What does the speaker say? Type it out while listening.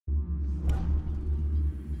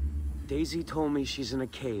Daisy told me she's in a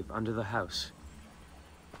cave under the house.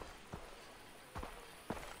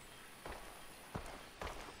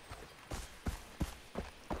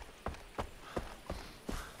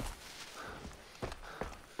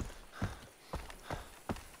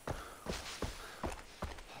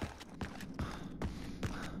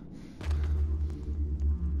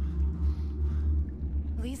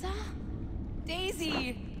 Lisa?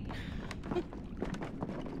 Daisy!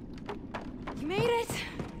 You made it!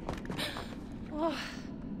 Oh.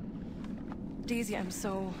 Daisy, I'm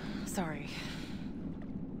so sorry.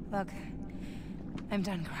 Look, I'm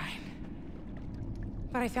done crying.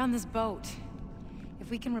 But I found this boat. If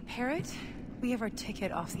we can repair it, we have our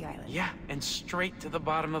ticket off the island. Yeah, and straight to the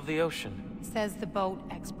bottom of the ocean. Says the boat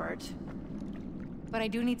expert. But I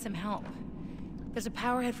do need some help. There's a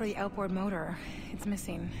power head for the outboard motor. It's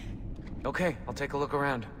missing. Okay, I'll take a look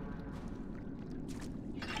around.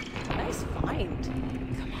 Nice find.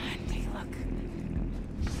 Come on, take a look.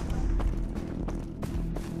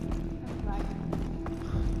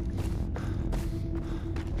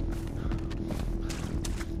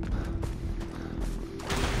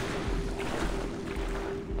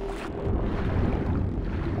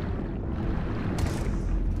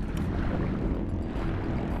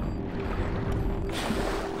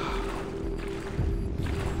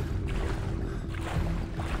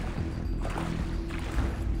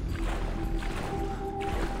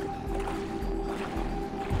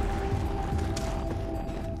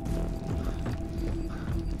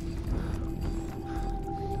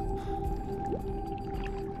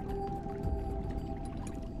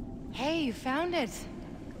 Hey, you found it.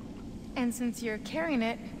 And since you're carrying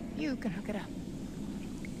it, you can hook it up.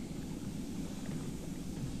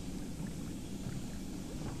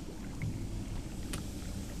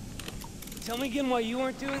 Tell me again why you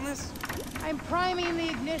weren't doing this? I'm priming the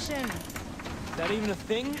ignition. Is that even a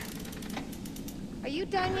thing? Are you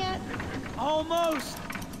done yet? Almost!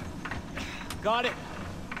 Got it.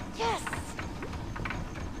 Yes!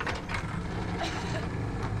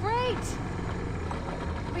 Great!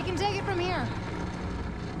 We can take it from here.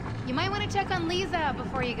 You might want to check on Lisa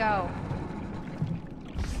before you go.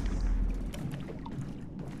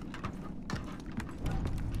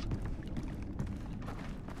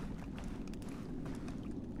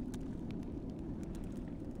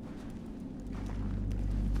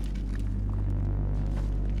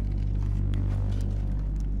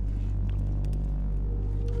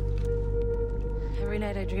 Every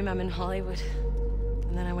night I dream I'm in Hollywood,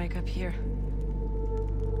 and then I wake up here.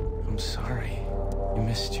 I'm sorry. You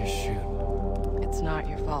missed your shoot. It's not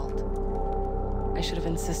your fault. I should have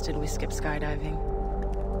insisted we skip skydiving.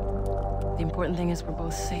 The important thing is we're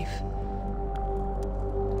both safe.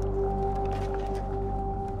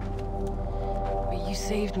 But you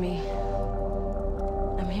saved me.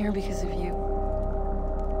 I'm here because of you.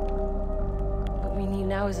 What we need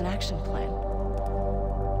now is an action plan.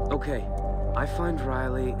 Okay, I find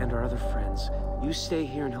Riley and our other friends. You stay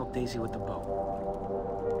here and help Daisy with the boat.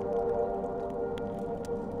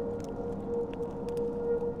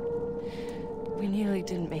 We nearly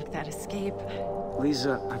didn't make that escape.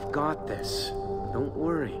 Lisa, I've got this. Don't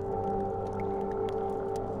worry.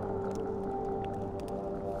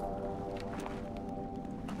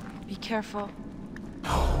 Be careful.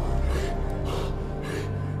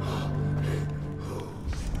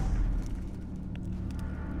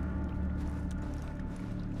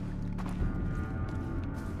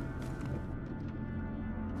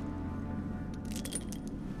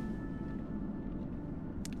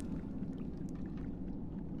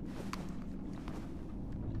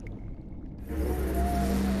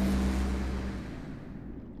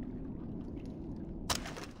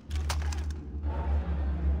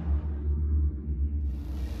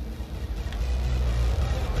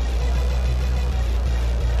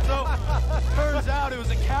 It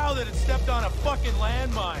was a cow that had stepped on a fucking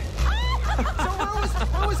landmine. So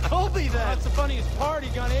where was Colby then? That's the funniest part. He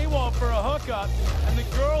got AWOL for a hookup, and the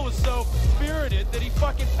girl was so spirited that he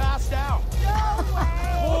fucking passed out. No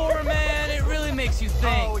way! Poor man, it really makes you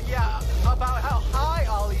think. Oh yeah, about how high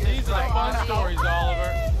Ollie is. These are the fun stories,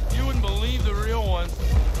 Oliver. You wouldn't believe the real ones.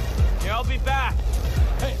 Yeah, I'll be back.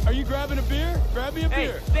 Hey, are you grabbing a beer? Grab me a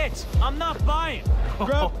beer. Hey, bitch, I'm not buying.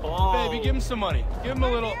 Baby, give him some money. Give him a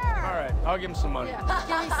little. All right, I'll give him some money. Yeah,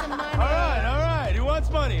 give me some money. All right. Who wants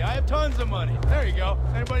money? I have tons of money. There you go.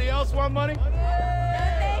 Anybody else want money?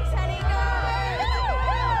 Thanks, honey.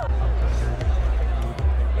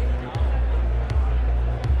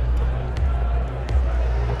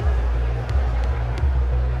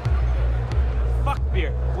 Fuck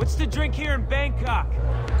beer. What's the drink here in Bangkok?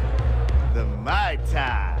 The Mai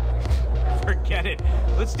Tai. Forget Forget it.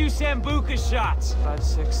 Let's do Sambuca shots. 5,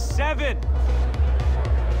 6, 7.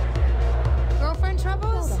 Girlfriend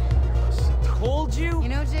troubles? Told you? You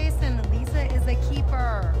know, Jason, Lisa is a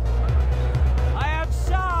keeper. I have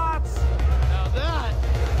shots. Now that,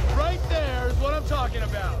 right there, is what I'm talking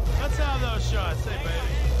about. Let's have those shots, hey, baby.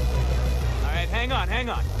 All right, hang on.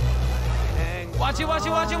 Watch it.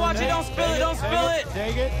 Don't spill it.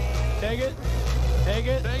 Take it.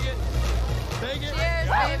 Cheers,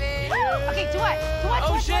 baby. Okay, to what?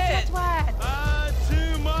 Oh, shit.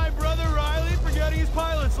 To my brother Riley for getting his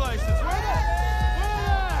pilot's license. Where the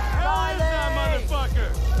hell is that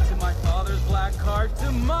motherfucker? To my father's black card.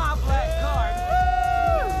 To my black card.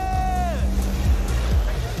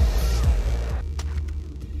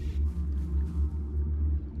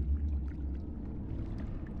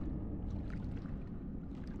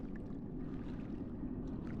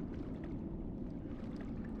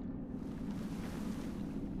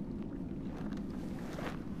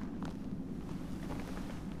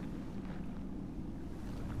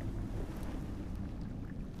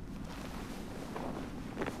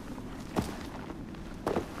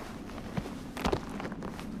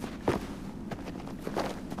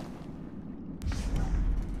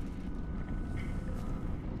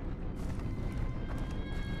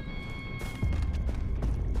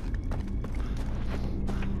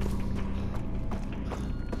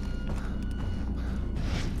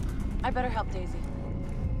 I better help Daisy.